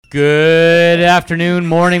Good afternoon,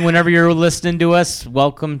 morning, whenever you're listening to us.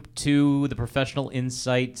 Welcome to the Professional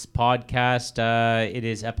Insights Podcast. It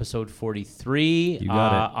is episode 43. You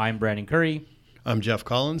got it. I'm Brandon Curry. I'm Jeff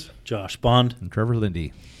Collins. Josh Bond. And Trevor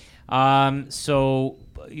Lindy. So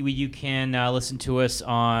you can listen to us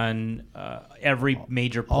on every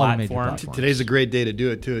major platform. Today's a great day to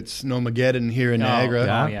do it, too. It's Snowmageddon here in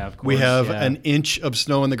Niagara. Yeah, of course. We have an inch of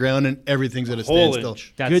snow on the ground and everything's at a standstill.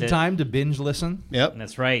 Good time to binge listen. Yep.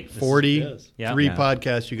 That's right. 43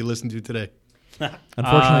 podcasts you can listen to today.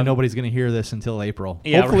 Unfortunately, nobody's going to hear this until April.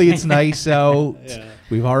 Yeah, Hopefully right. it's nice out. Yeah.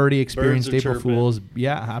 We've already experienced Birds are April chirping. Fools.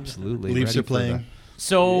 Yeah, absolutely. Leafs Ready are playing.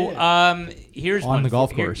 So here's On one the golf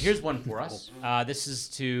for, course. Here's one for us. This is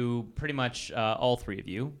to pretty much all three of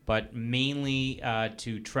you, but mainly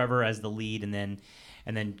to Trevor as the lead, and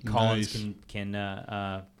then Collins can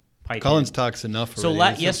pipe Collins in. talks enough So already. Let's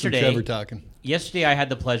have some yesterday- Trevor talking. Yesterday, I had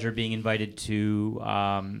the pleasure of being invited to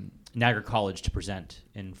Niagara College to present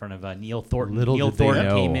in front of Neil Thornton. Little Neil did they Thornton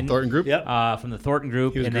know. came in Thornton Group? Yep. from the Thornton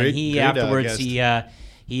Group, He was and great- then he great, afterwards guest.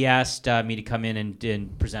 he asked me to come in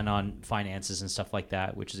and present on finances and stuff like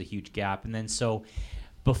that, which is a huge gap. And then so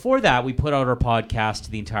before that, we put out our podcast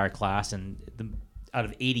to the entire class, and out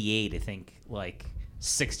of 88, I think like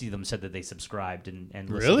 60 of them said that they subscribed and listened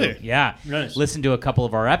Really? to, yeah, Nice. listened to a couple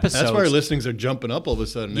of our episodes. That's why our listings are jumping up all of a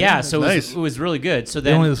sudden. Yeah, That's so nice. it was really good. So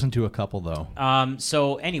They then only listened to a couple, though.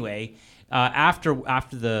 so anyway, after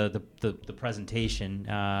the presentation,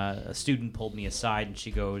 a student pulled me aside and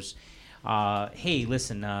she goes, "Hey,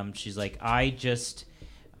 listen," she's like, "I just."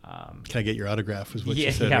 Can I get your autograph is what Yeah,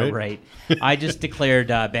 you said, yeah, right? I just declared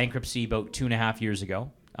bankruptcy about 2.5 years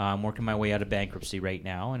ago. I'm working my way out of bankruptcy right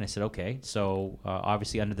now. And I said, okay. So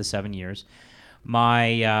obviously under the 7 years.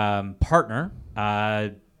 My partner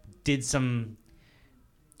did some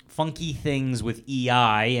funky things with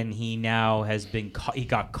EI, and he now has been he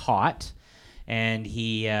got caught, and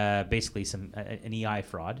he basically an EI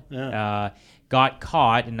fraud. Yeah. Got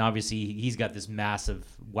caught, and obviously he's got this massive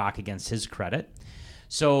whack against his credit.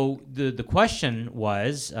 So the question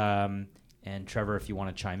was, and Trevor, if you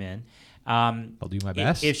want to chime in, I'll do my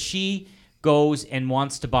best. If she goes and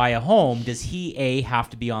wants to buy a home, does he have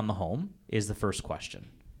to be on the home? Is the first question.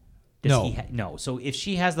 No. No. So if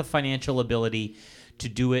she has the financial ability to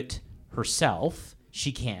do it herself,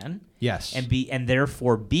 she can. Yes. And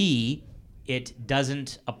therefore B, it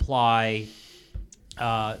doesn't apply.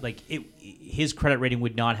 His credit rating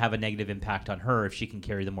would not have a negative impact on her if she can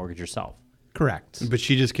carry the mortgage herself. Correct. But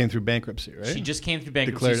she just came through bankruptcy, right? She just came through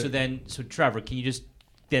bankruptcy. Declared So Trevor, can you just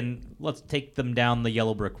let's take them down the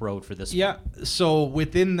yellow brick road for this Yeah. one. So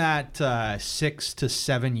within that 6 to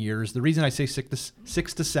 7 years, the reason I say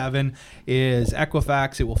 6 to 7 is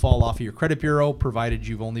Equifax. It will fall off of your credit bureau, provided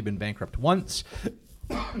you've only been bankrupt once.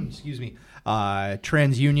 Excuse me.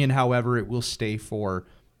 TransUnion, however, it will stay for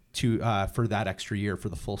that extra year for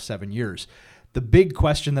the full 7 years. The big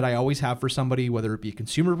question that I always have for somebody, whether it be a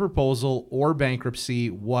consumer proposal or bankruptcy,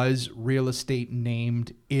 was real estate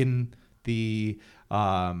named in the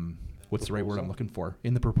what's the right word I'm looking for?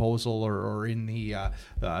 In the proposal or in the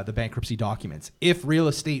bankruptcy documents. If real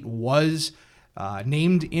estate was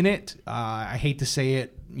named in it, I hate to say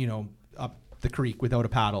it, up the creek without a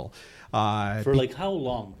paddle. For like how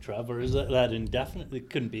long, Trevor? Is that indefinite? It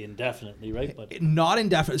couldn't be indefinitely, right? But Not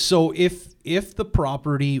indefinite. So if the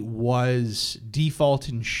property was default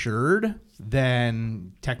insured,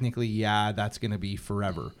 then technically, yeah, that's going to be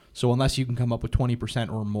forever. So unless you can come up with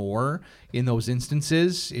 20% or more in those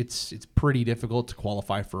instances, it's pretty difficult to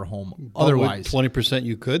qualify for a home. Otherwise, 20%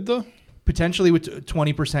 you could, though? potentially with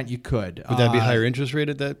 20% you could. Would that be higher interest rate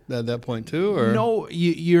at that point too? Or No,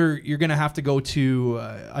 you're going to have to go to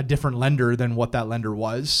a different lender than what that lender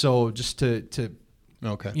was. So just to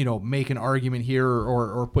okay, make an argument here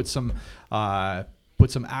or put some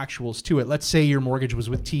actuals to it. Let's say your mortgage was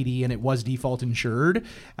with TD and it was default insured.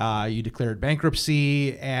 You declared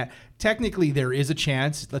bankruptcy. Technically, there is a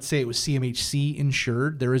chance. Let's say it was CMHC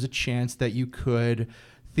insured. There is a chance that you could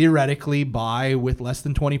theoretically buy with less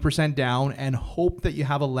than 20% down and hope that you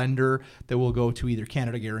have a lender that will go to either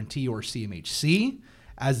Canada Guarantee or CMHC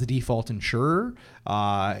as the default insurer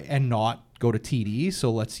and not go to TD. So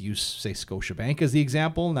let's use, say, Scotiabank as the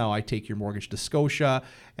example. Now I take your mortgage to Scotia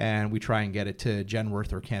and we try and get it to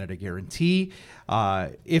Genworth or Canada Guarantee.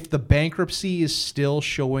 If the bankruptcy is still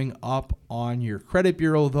showing up on your credit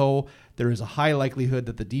bureau, though, there is a high likelihood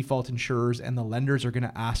that the default insurers and the lenders are going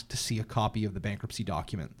to ask to see a copy of the bankruptcy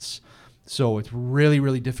documents. So it's really,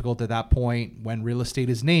 really difficult at that point when real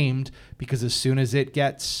estate is named, because as soon as it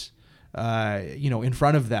gets in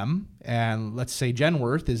front of them. And let's say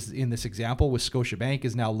Genworth is in this example with Scotiabank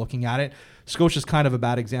is now looking at it. Scotia's kind of a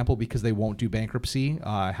bad example because they won't do bankruptcy.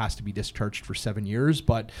 It has to be discharged for 7 years.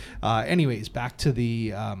 But anyways, back to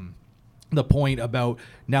the point about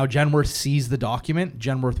now Genworth sees the document.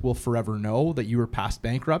 Genworth will forever know that you were past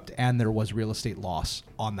bankrupt and there was real estate loss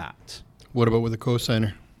on that. What about with a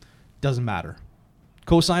cosigner? Doesn't matter.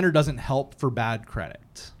 Cosigner doesn't help for bad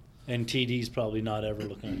credit. And TD's probably not ever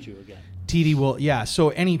looking at you again. TD will, yeah. So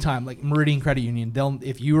anytime, like Meridian Credit Union,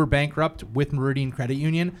 if you were bankrupt with Meridian Credit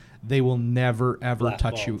Union, they will never, ever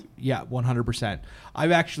touch you. Yeah, 100%.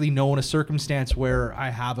 I've actually known a circumstance where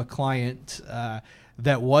I have a client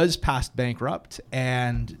that was past bankrupt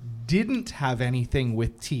and didn't have anything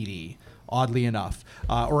with TD, oddly enough.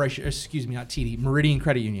 Excuse me, not TD, Meridian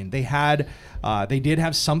Credit Union. They did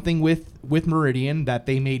have something with Meridian that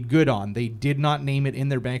they made good on. They did not name it in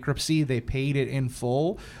their bankruptcy. They paid it in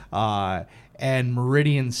full. And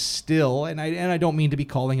Meridian still, and I don't mean to be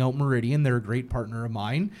calling out Meridian, they're a great partner of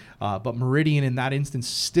mine, but Meridian in that instance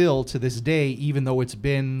still to this day, even though it's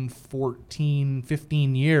been 14,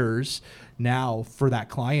 15 years now for that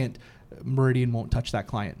client, Meridian won't touch that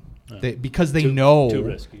client. Because they know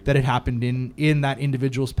that it happened in that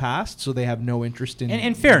individual's past, so they have no interest in.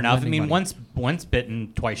 And fair enough. I mean, money. once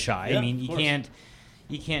bitten, twice shy. Yeah, I mean,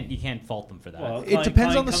 you can't fault them for that. Well, it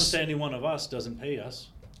depends on the. Comes to any one of us, doesn't pay us.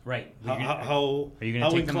 Right. How are you gonna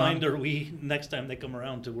take inclined are we next time they come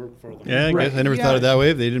around to work for them? Yeah, I guess I never thought of it that way.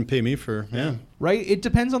 If they didn't pay me for, Right. It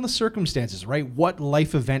depends on the circumstances, right? What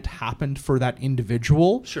life event happened for that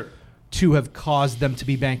individual? Sure. To have caused them to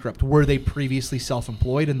be bankrupt. Were they previously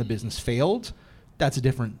self-employed and the business failed? That's a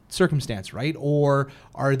different circumstance, right? Or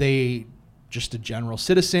are they just a general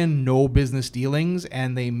citizen, no business dealings,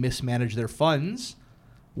 and they mismanage their funds?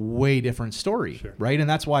 Way different story, sure. Right? And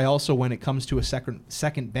that's why also when it comes to a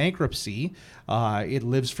second bankruptcy, it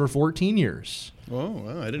lives for 14 years. Oh,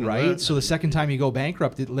 wow, I didn't know right? that. So the second time you go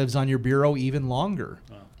bankrupt, it lives on your bureau even longer.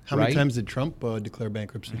 Wow. How many times did Trump declare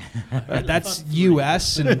bankruptcy? That's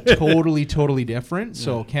U.S. and totally different.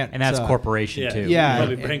 So can't. And that's corporation too.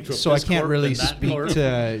 Yeah. So I can't really speak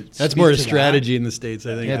to. That's more a strategy in the States,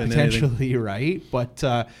 I think. Yeah, than potentially, right? But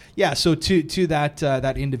so to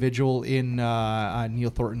that individual in Neil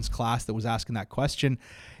Thornton's class that was asking that question.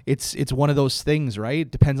 It's one of those things, right?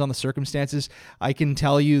 It depends on the circumstances. I can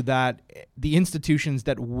tell you that the institutions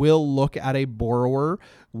that will look at a borrower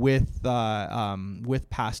with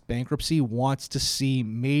past bankruptcy wants to see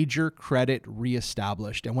major credit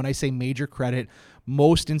reestablished. And when I say major credit,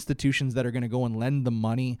 most institutions that are going to go and lend the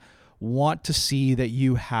money want to see that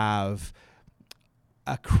you have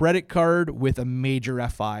a credit card with a major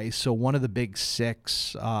FI. So one of the big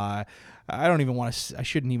six. I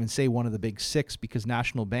shouldn't even say one of the big six because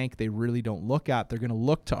National Bank, they really don't look at. They're going to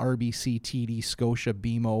look to RBC, TD, Scotia,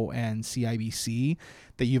 BMO, and CIBC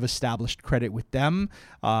that you've established credit with them.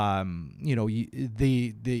 The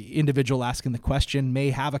individual asking the question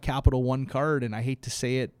may have a Capital One card, and I hate to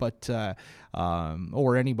say it, but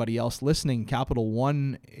or anybody else listening, Capital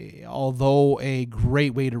One, although a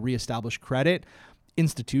great way to reestablish credit,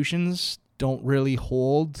 institutions don't really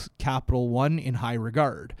hold Capital One in high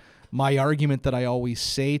regard. My argument that I always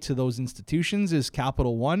say to those institutions is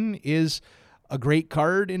Capital One is a great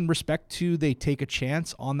card in respect to they take a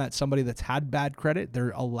chance on that somebody that's had bad credit.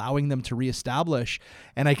 They're allowing them to reestablish.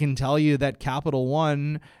 And I can tell you that Capital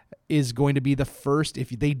One is going to be the first, if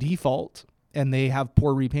they default and they have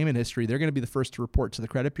poor repayment history, they're going to be the first to report to the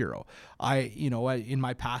credit bureau. I in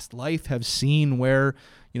my past life have seen where,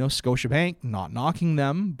 Scotiabank, not knocking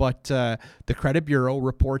them, but the credit bureau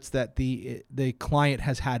reports that the client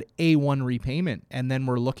has had A1 repayment, and then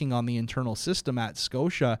we're looking on the internal system at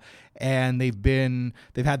Scotia, and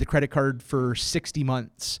they've had the credit card for 60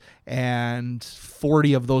 months, and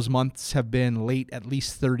 40 of those months have been late at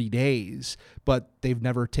least 30 days, but they've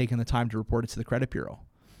never taken the time to report it to the credit bureau.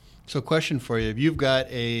 So question for you. If you've got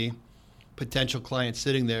a potential client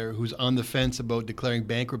sitting there who's on the fence about declaring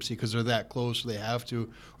bankruptcy because they're that close or they have to,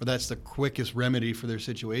 or that's the quickest remedy for their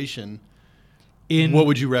situation, what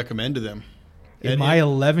would you recommend to them? In my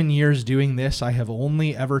 11 years doing this, I have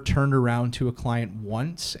only ever turned around to a client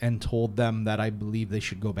once and told them that I believe they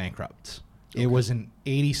should go bankrupt. Okay. It was an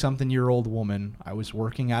 80-something-year-old woman. I was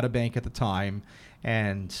working at a bank at the time.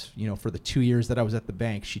 And, for the 2 years that I was at the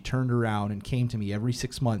bank, she turned around and came to me every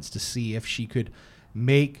 6 months to see if she could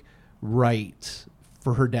make right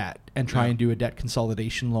for her debt and try and do a debt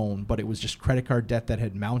consolidation loan. But it was just credit card debt that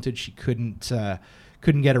had mounted. She couldn't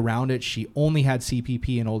get around it. She only had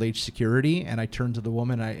CPP and old age security. And I turned to the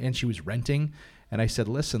woman and she was renting. And I said,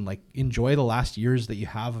 listen, enjoy the last years that you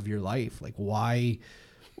have of your life. Why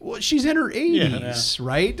Well, she's in her 80s,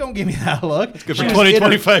 right? Don't give me that look. Good for 20,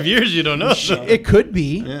 25 years, you don't know. It could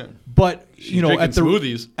be. Yeah. But, She's at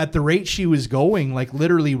smoothies. the rate she was going, like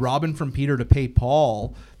literally robbing from Peter to pay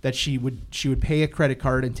Paul, that she would pay a credit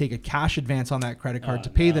card and take a cash advance on that credit card to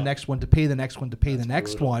pay the next one, to pay the next one, to pay the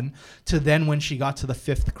next one, to then when she got to the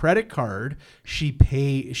 5th credit card, she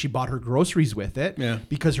bought her groceries with it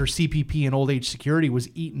because her CPP and old age security was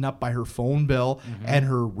eaten up by her phone bill and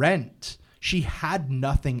her rent. She had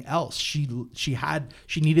nothing else. She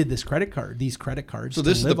needed these credit cards. So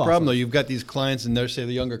this is the problem, though. You've got these clients, and they're the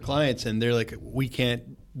younger clients, and they're like, we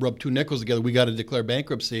can't rub two nickels together. We got to declare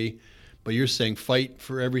bankruptcy. But you're saying fight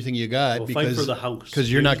for everything you got because fight for the house.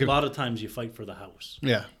 Because you're not going. A lot of times you fight for the house.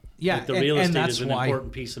 Yeah. Yeah. Like the real estate is an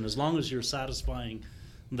important piece, and as long as you're satisfying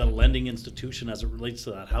the lending institution as it relates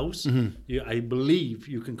to that house, I believe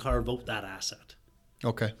you can carve out that asset.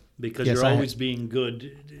 Okay. Because you're always being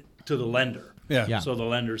good to the lender. Yeah. So the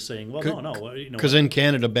lender's saying, well, no. Because in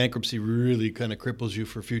Canada, bankruptcy really kind of cripples you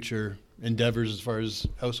for future endeavors as far as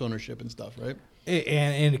house ownership and stuff, right?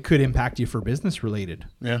 And it could impact you for business related.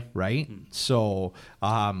 Yeah. Right. So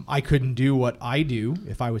I couldn't do what I do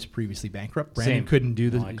if I was previously bankrupt. Brandon couldn't do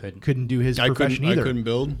couldn't do his profession either. I couldn't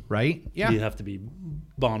build. Right. Yeah. You have to be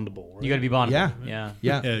bondable. Right? You got to be bondable. Yeah.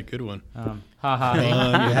 Yeah. Good one.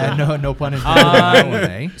 No pun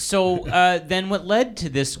intended. So then what led to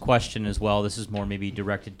this question as well, this is more maybe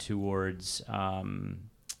directed towards, I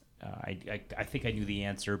think I knew the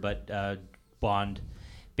answer, but bond.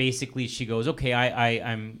 Basically, she goes, okay,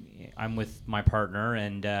 I'm with my partner,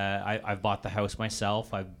 and I've bought the house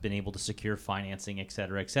myself. I've been able to secure financing, et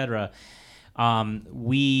cetera, et cetera.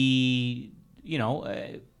 We,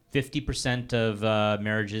 50% of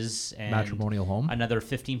marriages and matrimonial home, another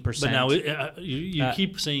 15%. But now you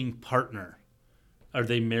keep saying partner. Are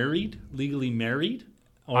they married, legally married,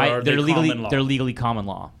 or are they common law? They're legally common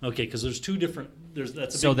law. Okay, because there's two different.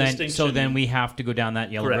 That's a big distinction. So then we have to go down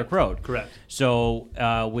that yellow brick road. Correct. So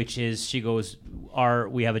which is, she goes,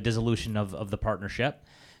 we have a dissolution of the partnership.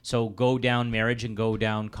 So go down marriage and go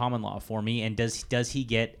down common law for me. And does he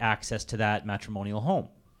get access to that matrimonial home?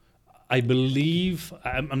 I believe,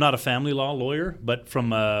 I'm not a family law lawyer, but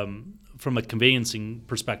from a conveyancing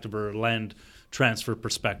perspective or a land transfer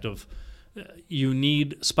perspective, you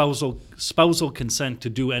need spousal consent to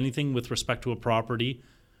do anything with respect to a property,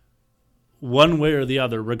 one way or the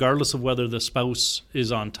other, regardless of whether the spouse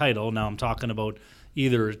is on title. Now I'm talking about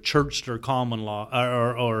either churched or common law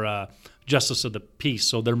or justice of the peace.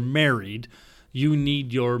 So they're married. You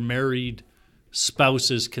need your married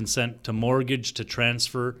spouse's consent to mortgage, to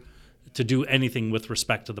transfer, to do anything with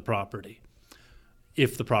respect to the property,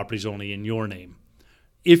 if the property's only in your name.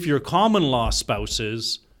 If your common law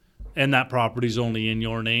spouses and that property's only in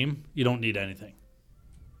your name, you don't need anything.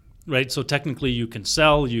 Right, so technically you can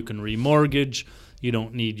sell, you can remortgage. You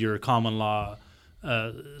don't need your common law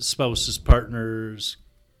spouse's partner's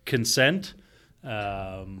consent.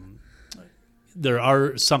 There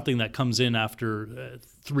are something that comes in after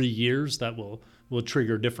 3 years that will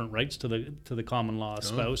trigger different rights to the common law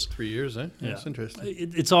spouse. 3 years, eh? Yeah. That's interesting.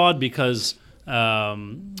 It's odd because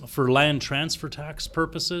for land transfer tax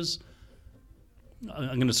purposes,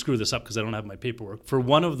 I'm going to screw this up because I don't have my paperwork. For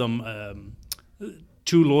one of them.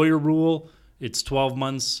 2 lawyer rule, it's 12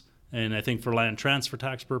 months, and I think for land transfer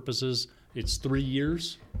tax purposes, it's 3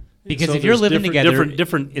 years. Because so if you're living together,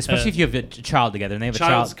 different, especially if you have a child together, and they have a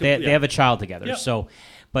child, they have a child together. Yeah. So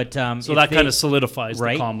that kind of solidifies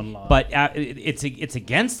the common law. But it's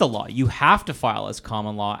against the law. You have to file as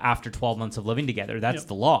common law after 12 months of living together. That's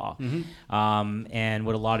the law. Mm-hmm. And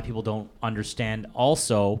what a lot of people don't understand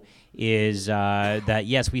also is that,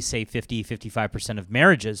 yes, we say 55% of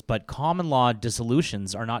marriages, but common law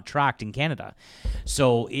dissolutions are not tracked in Canada.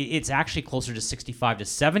 So it's actually closer to 65 to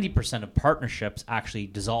 70% of partnerships actually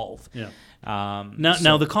dissolve. Yeah.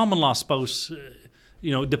 Now the common law spouse,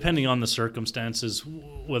 depending on the circumstances,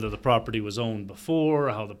 whether the property was owned before,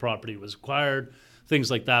 how the property was acquired, things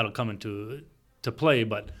like that will come into play.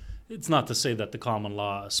 But it's not to say that the common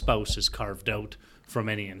law spouse is carved out from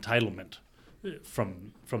any entitlement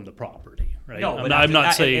from the property, right? No, I'm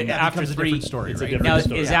not saying after 3 different story, it's a right? different now,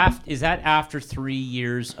 story. Is that after 3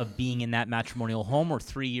 years of being in that matrimonial home, or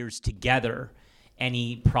 3 years together?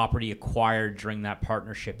 Any property acquired during that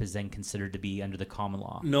partnership is then considered to be under the common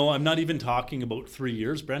law? No, I'm not even talking about 3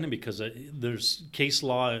 years, Brandon, because there's case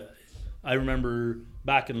law. I remember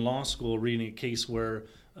back in law school reading a case where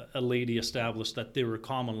a lady established that they were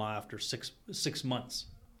common law after six months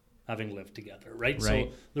having lived together, right? So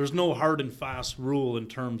there's no hard and fast rule in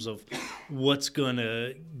terms of what's going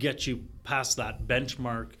to get you past that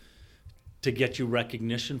benchmark to get you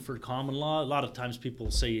recognition for common law. A lot of times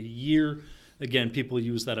people say a year. Again, people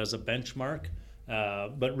use that as a benchmark,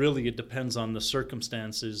 but really it depends on the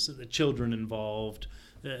circumstances, the children involved,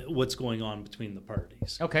 what's going on between the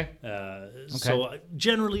parties. Okay. So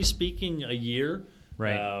generally speaking, a year.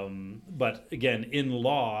 Right. But again, in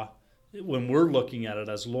law, when we're looking at it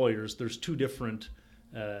as lawyers, there's two different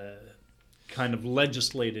kind of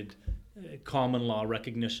legislated common law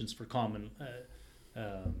recognitions for common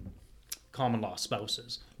law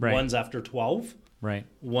spouses. Right. One's after 12. Right.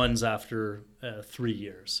 One's after 3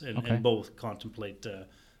 years, and both contemplate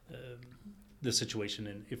the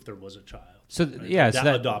situation if there was a child. So right?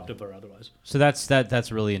 So adoptive or otherwise. So that's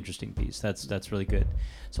a really interesting piece. That's really good.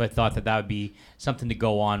 So I thought that would be something to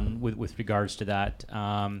go on with regards to that.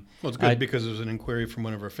 Well, it's good because there's an inquiry from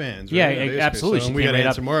one of our fans. Right? Yeah, absolutely. So, we got to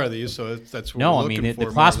answer more of these, so that's what we're looking for.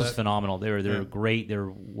 The class was phenomenal. They're great.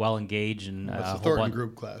 They're well engaged, and that's the Thornton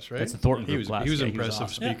group class, right? That's the Thornton group class. He was an yeah, impressive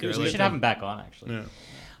awesome. speaker. We should have him back on, actually. Yeah.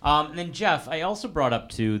 And then Jeff, I also brought up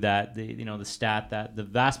too that the stat that the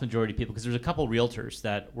vast majority of people, because there's a couple realtors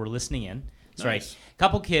that were listening in. Sorry, Nice.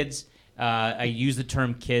 couple kids. I use the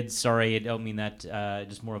term kids. Sorry, I don't mean that.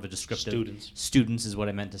 Just more of a descriptive. Students is what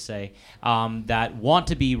I meant to say. That want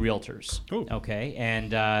to be realtors. Ooh. Okay,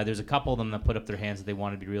 and there's a couple of them that put up their hands that they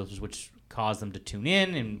want to be realtors, which caused them to tune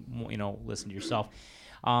in and listen to yourself.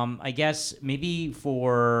 I guess maybe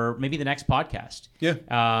the next podcast.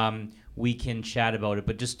 Yeah. We can chat about it,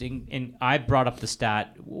 but just I brought up the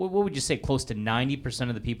stat. What would you say? Close to 90%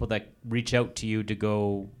 of the people that reach out to you to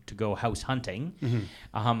go house hunting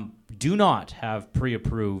do not have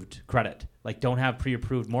pre-approved credit. Like, don't have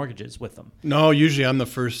pre-approved mortgages with them. No, usually I'm the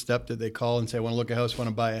first step that they call and say, I want to look at a house, want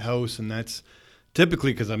to buy a house, and that's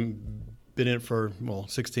typically because I'm been in it for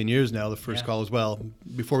 16 years now. The first call as well.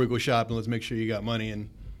 Before we go shopping, let's make sure you got money and.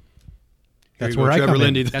 That's where Trevor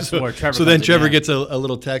Lindy. That's where Trevor. So then Trevor gets a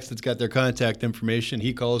little text that's got their contact information.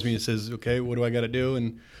 He calls me and says, "Okay, what do I got to do?"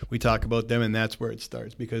 And we talk about them, and that's where it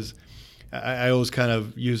starts. Because I always kind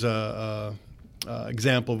of use a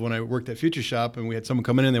example of when I worked at Future Shop, and we had someone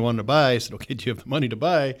come in and they wanted to buy. I said, "Okay, do you have the money to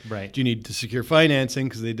buy? Right. Do you need to secure financing?"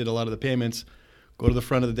 Because they did a lot of the payments. Go to the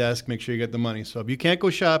front of the desk, make sure you get the money. So if you can't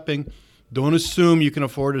go shopping, don't assume you can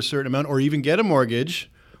afford a certain amount, or even get a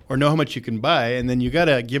mortgage, or know how much you can buy, and then you got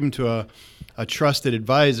to give them to a trusted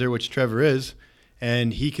advisor, which Trevor is,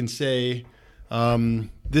 and he can say,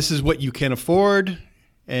 this is what you can afford,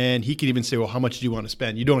 and he can even say, well, how much do you want to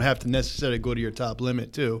spend? You don't have to necessarily go to your top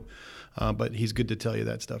limit, too, but he's good to tell you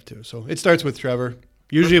that stuff, too. So it starts with Trevor.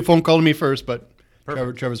 Usually a phone call to me first, but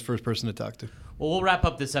Trevor's the first person to talk to. Well, we'll wrap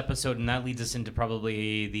up this episode, and that leads us into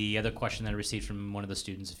probably the other question that I received from one of the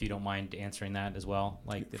students, if you don't mind answering that as well.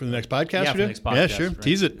 For the next podcast? Yeah, for the next podcast. Yeah, sure. Right?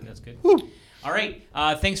 Tease it. That's good. Woo. All right.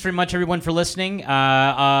 Thanks very much, everyone, for listening.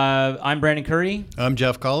 I'm Brandon Curry. I'm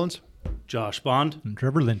Jeff Collins. Josh Bond. And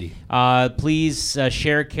Trevor Lindy. Please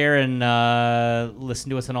share, care, and listen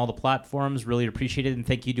to us on all the platforms. Really appreciate it. And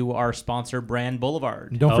thank you to our sponsor, Brand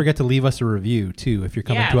Boulevard. And don't forget to leave us a review, too, if you're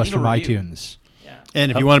coming to us from iTunes. Yeah.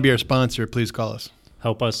 And if you want to be our sponsor, please call us.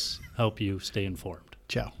 Help us help you stay informed.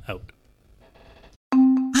 Ciao. Out.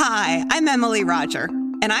 Hi, I'm Emily Roger,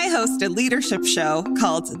 and I host a leadership show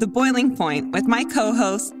called The Boiling Point with my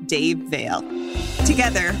co-host, Dave Vale.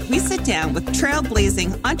 Together, we sit down with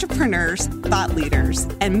trailblazing entrepreneurs, thought leaders,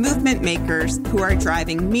 and movement makers who are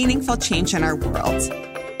driving meaningful change in our world.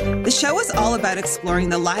 The show is all about exploring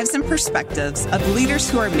the lives and perspectives of leaders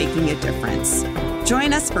who are making a difference.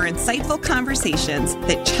 Join us for insightful conversations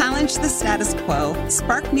that challenge the status quo,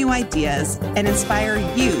 spark new ideas, and inspire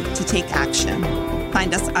you to take action.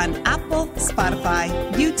 Find us on Apple, Spotify,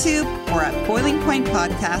 YouTube, or at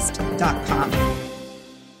boilingpointpodcast.com.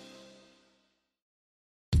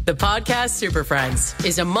 The Podcast Super Friends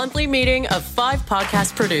is a monthly meeting of 5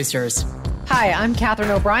 podcast producers. Hi, I'm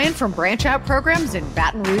Katherine O'Brien from Branch Out Programs in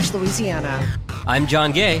Baton Rouge, Louisiana. I'm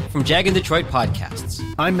John Gay from Jag and Detroit Podcasts.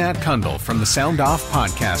 I'm Matt Kundle from the Sound Off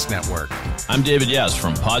Podcast Network. I'm David Yes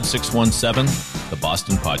from Pod 617, the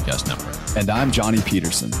Boston Podcast Network. And I'm Johnny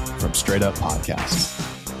Peterson from Straight Up Podcasts.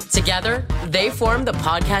 Together, they form the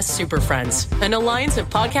Podcast Super Friends, an alliance of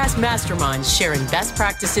podcast masterminds sharing best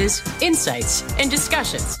practices, insights, and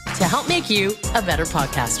discussions to help make you a better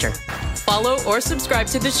podcaster. Follow or subscribe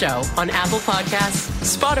to the show on Apple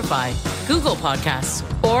Podcasts, Spotify, Google Podcasts,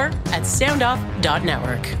 or at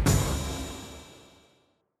soundoff.network.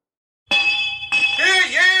 Hear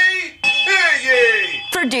ye! Hear ye!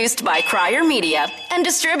 Produced by Crier Media and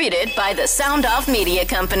distributed by the Sound Off Media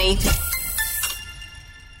Company.